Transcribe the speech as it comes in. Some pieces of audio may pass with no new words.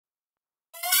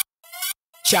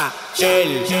Cha,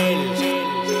 el.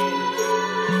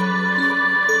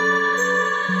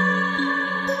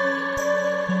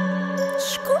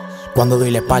 Cuando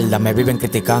doy la espalda me viven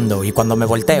criticando y cuando me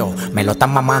volteo me lo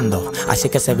están mamando. Así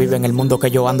que se vive en el mundo que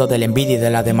yo ando, de la envidia y de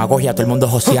la demagogia, todo el mundo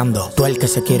joseando. Tú el que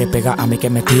se quiere pegar a mí que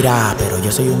me tira, pero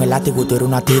yo soy un elástico y tú eres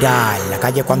una tira. En la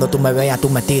calle cuando tú me veas tú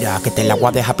me tiras, que te la voy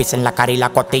a dejar pisar en la cara y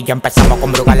la costilla. Empezamos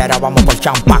con brugalera, vamos por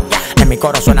champán. En mi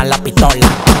coro suena la pistola,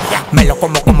 me lo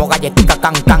como galletica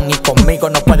can can. Y conmigo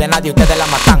no puede nadie, ustedes la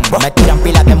matan. Me tiran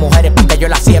pilas de mujeres para que yo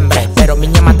la siembre, pero mi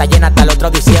ñema está llena hasta el otro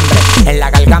diciembre. En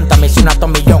la garganta me hice una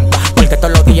tomillón, porque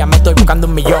todos los días me estoy buscando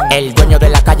un millón. El dueño de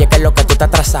la calle, que es lo que tú estás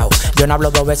atrasado. Yo no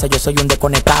hablo dos veces, yo soy un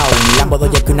desconectado. En mi Lambo doy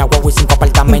que una guagua y 5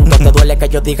 apartamentos. Te duele que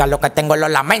yo diga lo que tengo, lo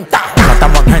lamenta. No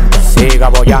estamos en gente, siga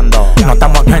boyando. No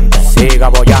estamos en gente, siga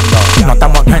boyando. No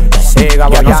estamos en gente, siga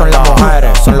boyando. Ya no son las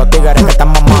mujeres, son los tigres que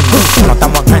están mamando. No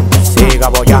estamos en gente, siga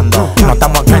boyando. No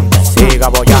estamos en gente, siga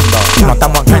boyando. No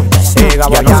estamos en gente, siga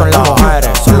boyando. Ya no son las mujeres,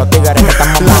 son los tigres que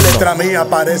están mamando. La letra mía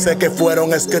parece que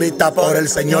fueron escritas por el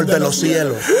Señor de los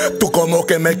cielos. Tú como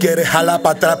que me quieres jalar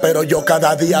para atrás, pero yo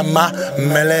cada día más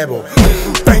me elevo.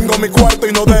 Tengo mi cuarto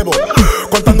y no debo,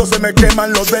 contando se me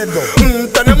queman los dedos.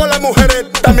 Tenemos las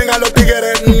mujeres, también a los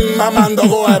tigres mamando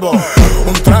huevo.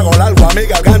 Un trago largo a mi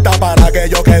garganta para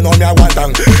aquellos que no me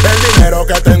aguantan. El dinero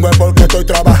que tengo es porque estoy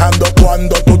trabajando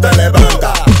cuando tú te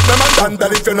levantas. Me mandan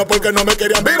del infierno porque no me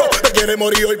querían vivo. Te quiere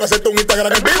morir hoy para hacerte un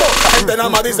Instagram en vivo. La gente nada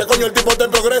más dice, coño, el tipo está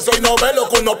en progreso y no ve lo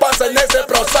que uno pasa en ese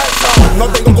proceso. No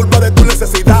tengo culpa de tu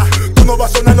necesidad, tú no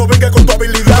vas a sonar, no vengas con tu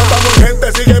habilidad. Estamos en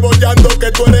gente, sigue boyando,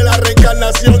 que tú eres la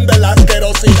reencarnación de la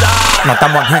asquerosidad. No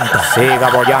estamos en gente, siga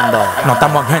boyando. No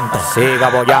estamos en gente, siga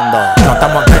boyando. No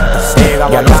estamos en gente, siga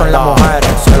boyando. Ya no son las mujeres,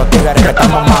 son los tigres que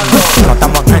están mamando. No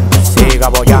estamos en gente, siga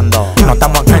boyando. No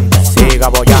estamos en gente, siga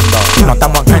boyando. No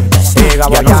estamos en gente, siga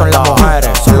boyando. Ya no son las mujeres,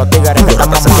 son los tigres que están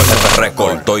mamando.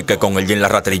 Estoy que con el gin la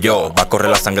ratrilló, va a correr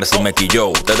la sangre si me quilló.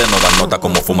 Ustedes no dan nota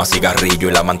como fuma cigarrillo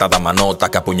y la mantada manota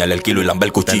que apuñala el kilo y lambe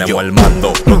el cuchillo. Tenemos el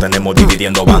mando, lo tenemos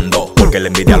dividiendo bando, porque la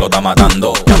envidia lo está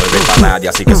matando. Ya no hay para nadie,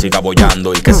 así que siga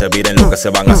boyando y que se viren lo que se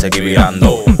van a seguir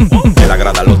virando. De la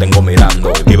grada lo tengo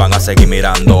mirando y van a seguir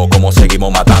mirando como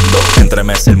seguimos matando. Entre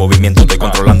meses el movimiento estoy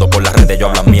controlando, por las redes yo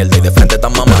hablan mierda y de frente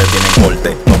tan mamá tienen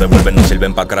corte. No devuelven, no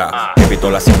sirven pa' atrás. Mi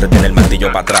pistola siempre tiene el martillo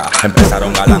para atrás.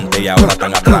 Empezaron adelante y ahora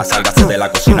están atrás. Sálgase de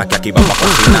la cocina que aquí vamos a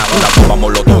cocinar. Una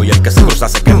vamos los dos y el que se cruza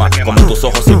se quema. Como tus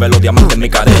ojos y ve los diamantes en mi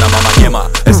cadena, mamá yema.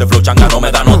 Ese flow changa no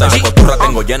me da nota y mi costurra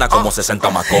tengo llena como 60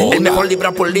 macos. El mejor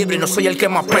libra por libre y no soy el que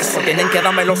más peso. Tienen que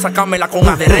dármelo, sacármela con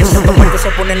aderezo. Los muertos se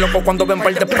ponen locos cuando ven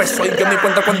par de pesos. Y yo me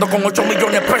cuenta cuando con 8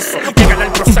 millones de pesos. Llegan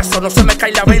al proceso, no se me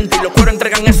cae la venta. Y los cueros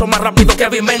entregan eso más rápido que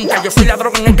Vimenta. Yo soy la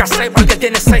droga en el cassette para el que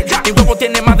tiene sed. Mi huevo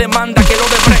tiene más demanda que lo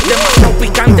de Brecht. Demasiado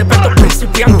picante, pero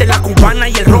principiante. La cubana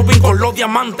y el Robin con los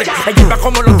diamantes. Ella va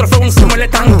como los trofeos encima del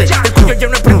estante. El cuello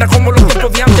lleno de prenda como los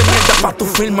tiempos de antes. Mierda pa' tu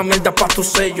firma, mierda pa' tu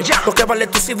sello. Lo que vale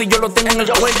tu CD yo lo tengo en el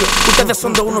cuello. Ustedes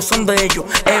son de uno, son de ellos.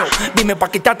 Dime pa'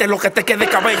 quitarte lo que te quede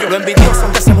cabello. Los envidiosos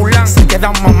que se burlan se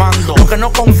quedan mamando. Los que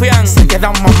no confían se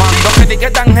quedan mamando. Los que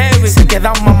etiquetan heavy se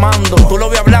quedan mamando. Tú lo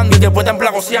ves hablando y después están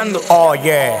plagoseando.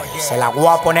 Oye, se la voy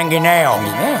a poner en guineo.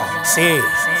 Sí,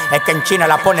 es que en China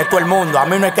la pone todo el mundo. A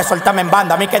mí no hay que soltarme en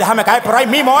banda, a mí hay que dejarme caer por ahí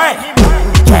mismo,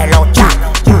 Chelo cha,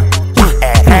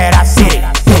 Herrera City,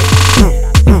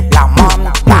 La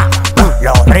Monta,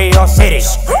 Los Ríos City,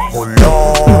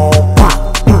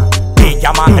 Ulopa,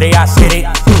 Villa Madrid City,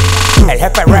 El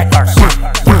Jefe Records,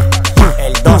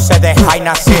 el 12 de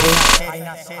Jaina City.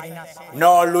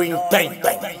 No lo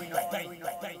intenten,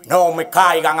 no me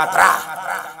caigan atrás,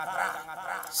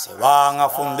 se van a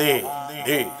fundir.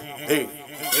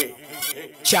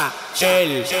 Cha,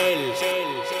 el.